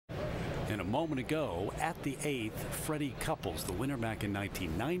And a moment ago, at the 8th, Freddie Couples, the winner back in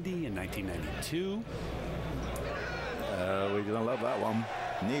 1990 and 1992. We're going to love that one.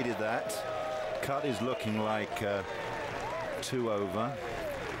 Needed that. Cut is looking like 2 over.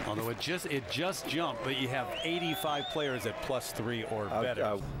 Although it just jumped, but you have 85 players at +3 or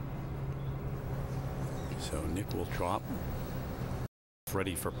better. So Nick will drop.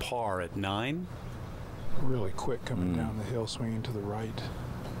 Ready for par at 9. Really quick coming down the hill, swinging to the right.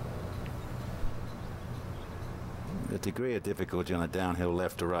 The degree of difficulty on a downhill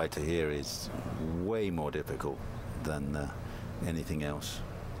left to right to here is way more difficult than anything else.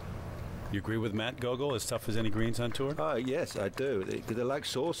 You agree with Matt Gogol, as tough as any greens on tour? Yes, I do. They're like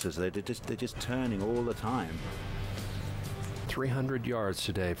saucers. They're just turning all the time. 300 yards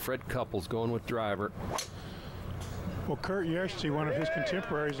today. Fred Couples going with driver. Well, Kurt Yersty, one of his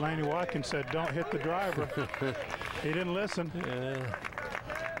contemporaries, Lanny Watkins, said, don't hit the driver. He didn't listen.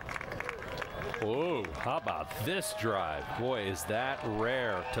 Whoa, how about this drive? Boy, is that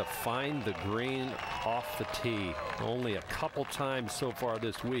rare to find the green off the tee. Only a couple times so far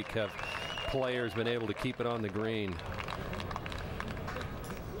this week have players been able to keep it on the green.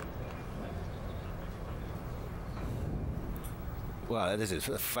 Wow, this is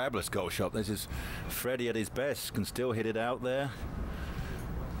a fabulous golf shot. This is Freddie at his best, can still hit it out there.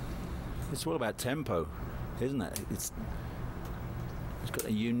 It's all about tempo, isn't it? It's got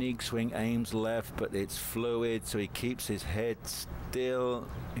a unique swing, aims left, but it's fluid, so he keeps his head still,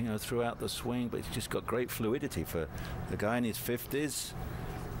 you know, throughout the swing, but he's just got great fluidity for the guy in his 50s.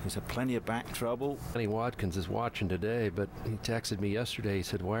 He's had plenty of back trouble. Lanny Watkins is watching today, but he texted me yesterday. He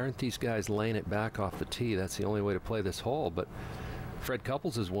said, why aren't these guys laying it back off the tee? That's the only way to play this hole. But Fred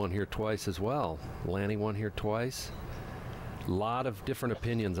Couples has won here twice as well. Lanny won here twice. A lot of different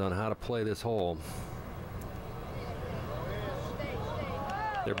opinions on how to play this hole.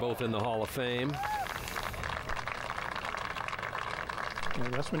 They're both in the Hall of Fame. Yeah,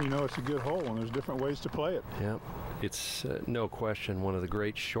 that's when you know it's a good hole, and there's different ways to play it. Yeah, it's no question one of the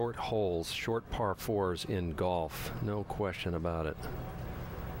great short holes, short par 4s in golf. No question about it.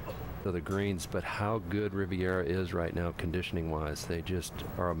 The greens, but how good Riviera is right now conditioning-wise. They just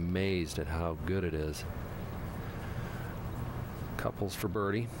are amazed at how good it is. Couples for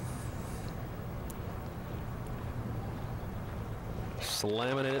birdie.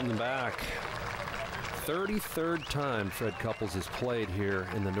 Slamming it in the back. 33rd time Fred Couples has played here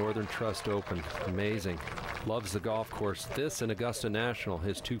in the Northern Trust Open. Amazing. Loves the golf course. This and Augusta National,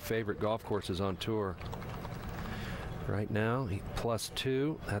 his 2 favorite golf courses on tour. Right now,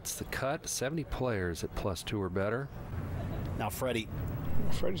 +2. That's the cut. 70 players at +2 or better. Now Freddie.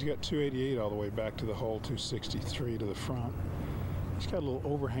 Freddie's got 288 all the way back to the hole, 263 to the front. He's got a little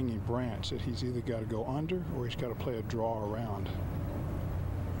overhanging branch that he's either got to go under or he's got to play a draw around.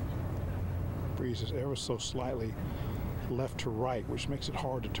 Breeze is ever so slightly left to right, which makes it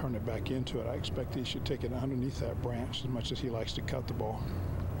hard to turn it back into it. I expect he should take it underneath that branch as much as he likes to cut the ball.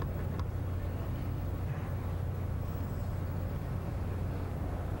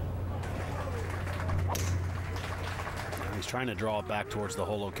 He's trying to draw it back towards the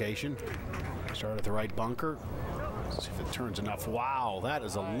hole location. Start at the right bunker. See if it turns enough. Wow, that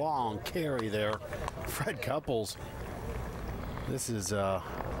is a long carry there. Fred Couples. This is a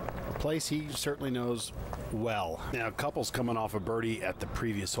place he certainly knows well. Now, Couples coming off a birdie at the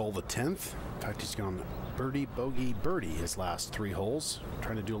previous hole, the 10th. In fact, he's gone birdie, bogey, birdie his last 3 holes.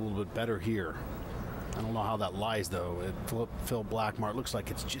 Trying to do a little bit better here. I don't know how that lies, though. Phil Blackmar, it looks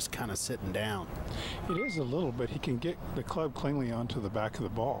like it's just kind of sitting down. It is a little bit. He can get the club cleanly onto the back of the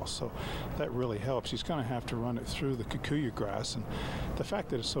ball, so that really helps. He's going to have to run it through the Kikuyu grass, and the fact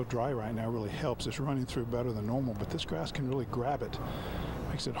that it's so dry right now really helps. It's running through better than normal, but this grass can really grab it.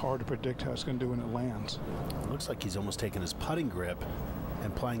 Makes it hard to predict how it's going to do when it lands. It looks like he's almost taking his putting grip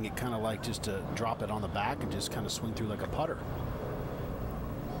and playing it kind of like just to drop it on the back and just kind of swing through like a putter.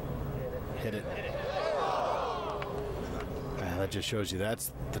 Hit it. That just shows you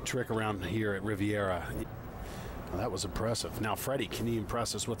that's the trick around here at Riviera. Well, that was impressive. Now, Freddie, can he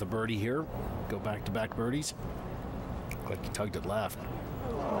impress us with a birdie here? Go back-to-back birdies. Like he tugged it left.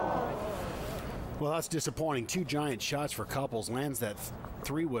 Well, that's disappointing. 2 giant shots for Couples. Lands that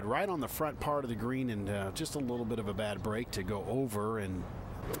 3-wood right on the front part of the green, and just a little bit of a bad break to go over. And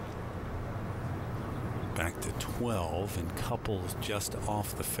Back to 12, and Couples just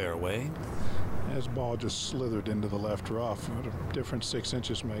off the fairway. His ball just slithered into the left rough. What a difference 6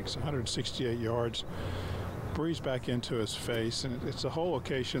 inches makes. 168 yards. Breeze back into his face, and it's a whole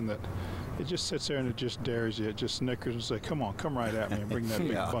location that it just sits there and it just dares you. It just snickers and says, come on, come right at me and bring that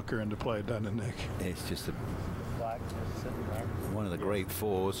big bunker into play, doesn't it, Nick? It's just one of the great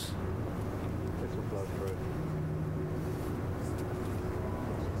 4s. will blow through.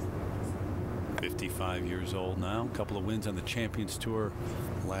 55 years old now. A couple of wins on the Champions Tour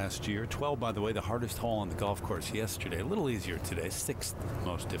last year. 12, by the way, the hardest hole on the golf course yesterday. A little easier today. 6th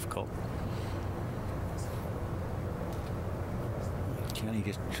most difficult. Can he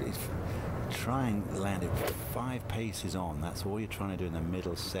just try and land it 5 paces on? That's all you're trying to do in the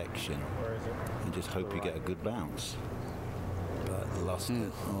middle section. Where is it? And just hope you get a good bounce. But lost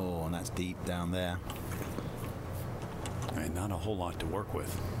it. Oh, and that's deep down there. And not a whole lot to work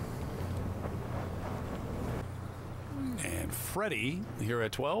with. And Freddie here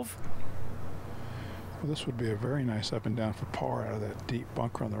at 12. Well, this would be a very nice up and down for par out of that deep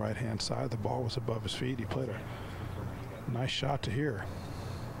bunker on the right-hand side. The ball was above his feet. He played a nice shot to here.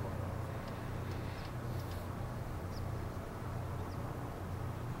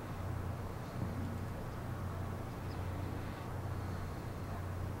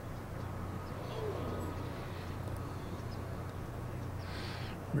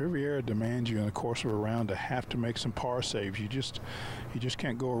 Riviera demands you in the course of a round to have to make some par saves. You just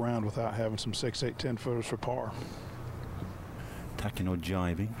can't go around without having some 6, 8, 10 footers for par. Tacking or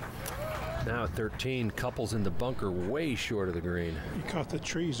jiving. Now at 13, Couples in the bunker way short of the green. He caught the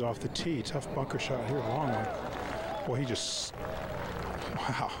trees off the tee. Tough bunker shot here, long one. Boy, he just,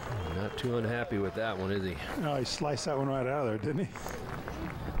 wow. Not too unhappy with that one, is he? Oh, he sliced that one right out of there, didn't he?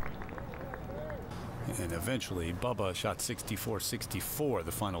 And eventually, Bubba shot 64-64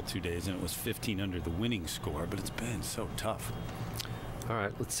 the final 2 days, and it was 15 under the winning score, but it's been so tough. All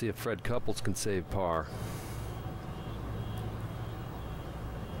right, let's see if Fred Couples can save par.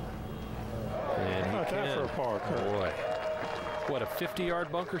 And he Not can. that for a par, Kurt. Boy. What, a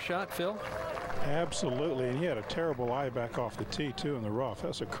 50-yard bunker shot, Phil? Absolutely, and he had a terrible eye back off the tee, too, in the rough.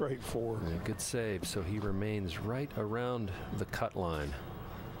 That's a great four. Yeah, good save, so he remains right around the cut line.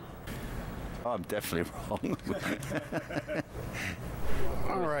 I'm definitely wrong.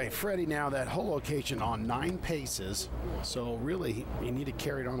 All right, Freddie, now that hole location on 9 paces, so really you need to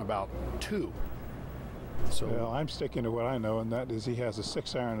carry it on about 2. So, Well, I'm sticking to what I know, and that is he has a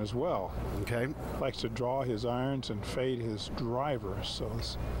 6-iron as well. okay. Likes to draw his irons and fade his driver, so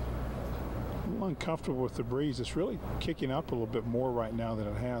it's a little uncomfortable with the breeze. It's really kicking up a little bit more right now than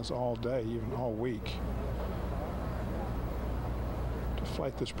it has all day, even all week. To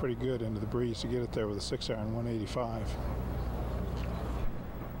flight this pretty good into the breeze to get it there with a 6-iron 185.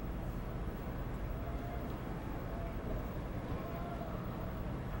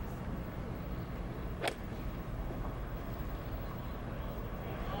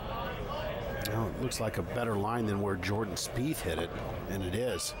 Well, it looks like a better line than where Jordan Spieth hit it, and it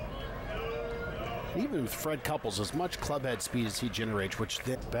is. Even with Fred Couples, as much clubhead speed as he generates, which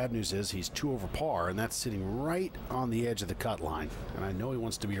the bad news is he's 2 over par, and that's sitting right on the edge of the cut line. And I know he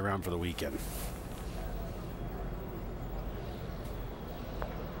wants to be around for the weekend.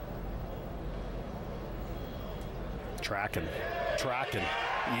 Tracking.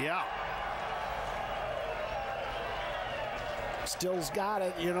 Yeah. Still's got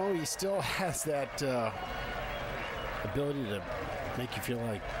it, you know, he still has that ability to make you feel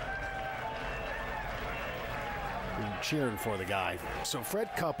like you're cheering for the guy. So Fred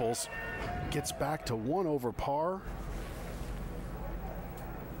Couples gets back to 1 over par.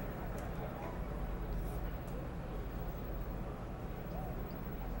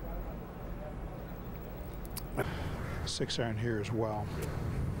 Six-iron here as well.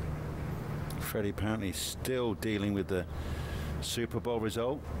 Freddie apparently still dealing with the Super Bowl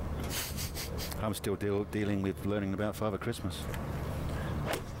result. I'm still dealing with learning about Father Christmas.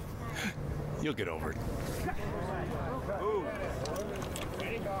 You'll get over it.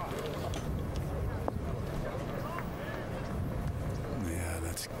 Yeah,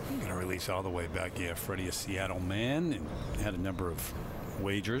 that's going to release all the way back. Yeah, Freddie, a Seattle man, and had a number of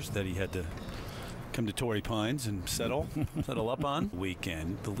wagers that he had to come to Torrey Pines and settle up on.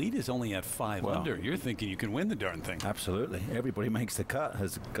 Weekend. The lead is only at 5 Well, under. You're thinking you can win the darn thing. Absolutely. Everybody makes the cut,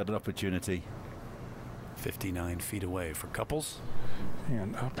 has got an opportunity. 59 feet away for Couples.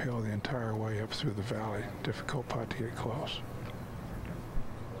 And uphill the entire way up through the valley. Difficult putt to get close.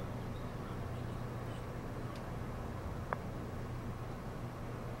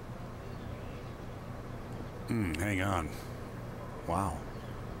 Hang on. Wow.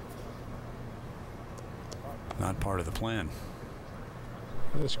 Not part of the plan.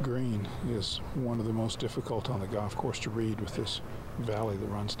 This green is one of the most difficult on the golf course to read, with this valley that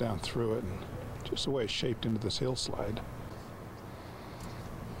runs down through it and just the way it's shaped into this hillside.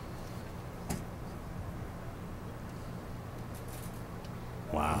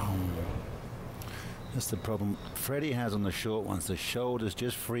 Wow. That's the problem Freddie has on the short ones. The shoulders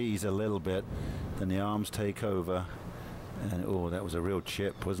just freeze a little bit, then the arms take over. And oh, that was a real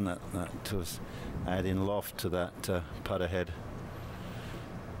chip, wasn't it? That was adding loft to that putter head.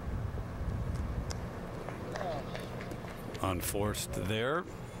 Unforced there.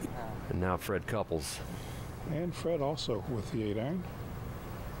 And now Fred Couples. And Fred also with the 8-iron.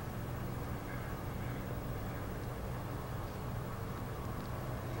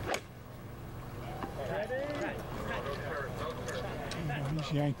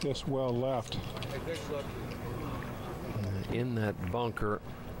 He's yanked this well left. In that bunker,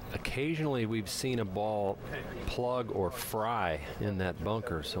 occasionally we've seen a ball plug or fry in that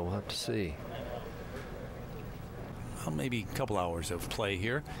bunker, so we'll have to see. Well, maybe a couple hours of play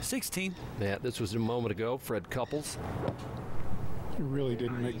here. 16. Yeah, this was a moment ago. Fred Couples. He really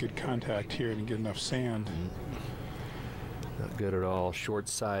didn't make good contact here and get enough sand. Not good at all.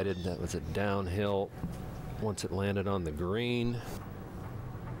 Short-sided. That was a downhill once it landed on the green.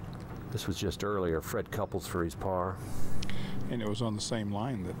 This was just earlier. Fred Couples for his par. And it was on the same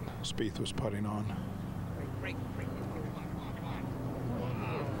line that Spieth was putting on.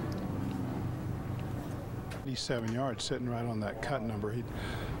 He's 7 yards sitting right on that cut number. He'd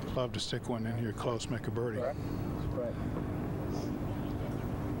love to stick one in here close, make a birdie.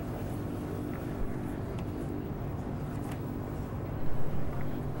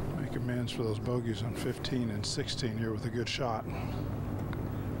 Make amends for those bogeys on 15 and 16 here with a good shot.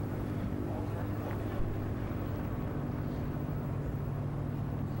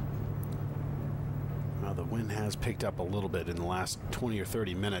 The wind has picked up a little bit in the last 20 or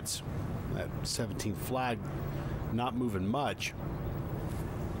 30 minutes. That 17th flag not moving much,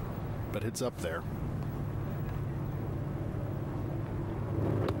 but it's up there.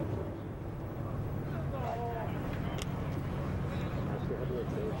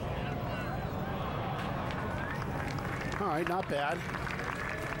 All right, not bad.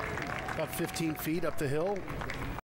 About 15 feet up the hill.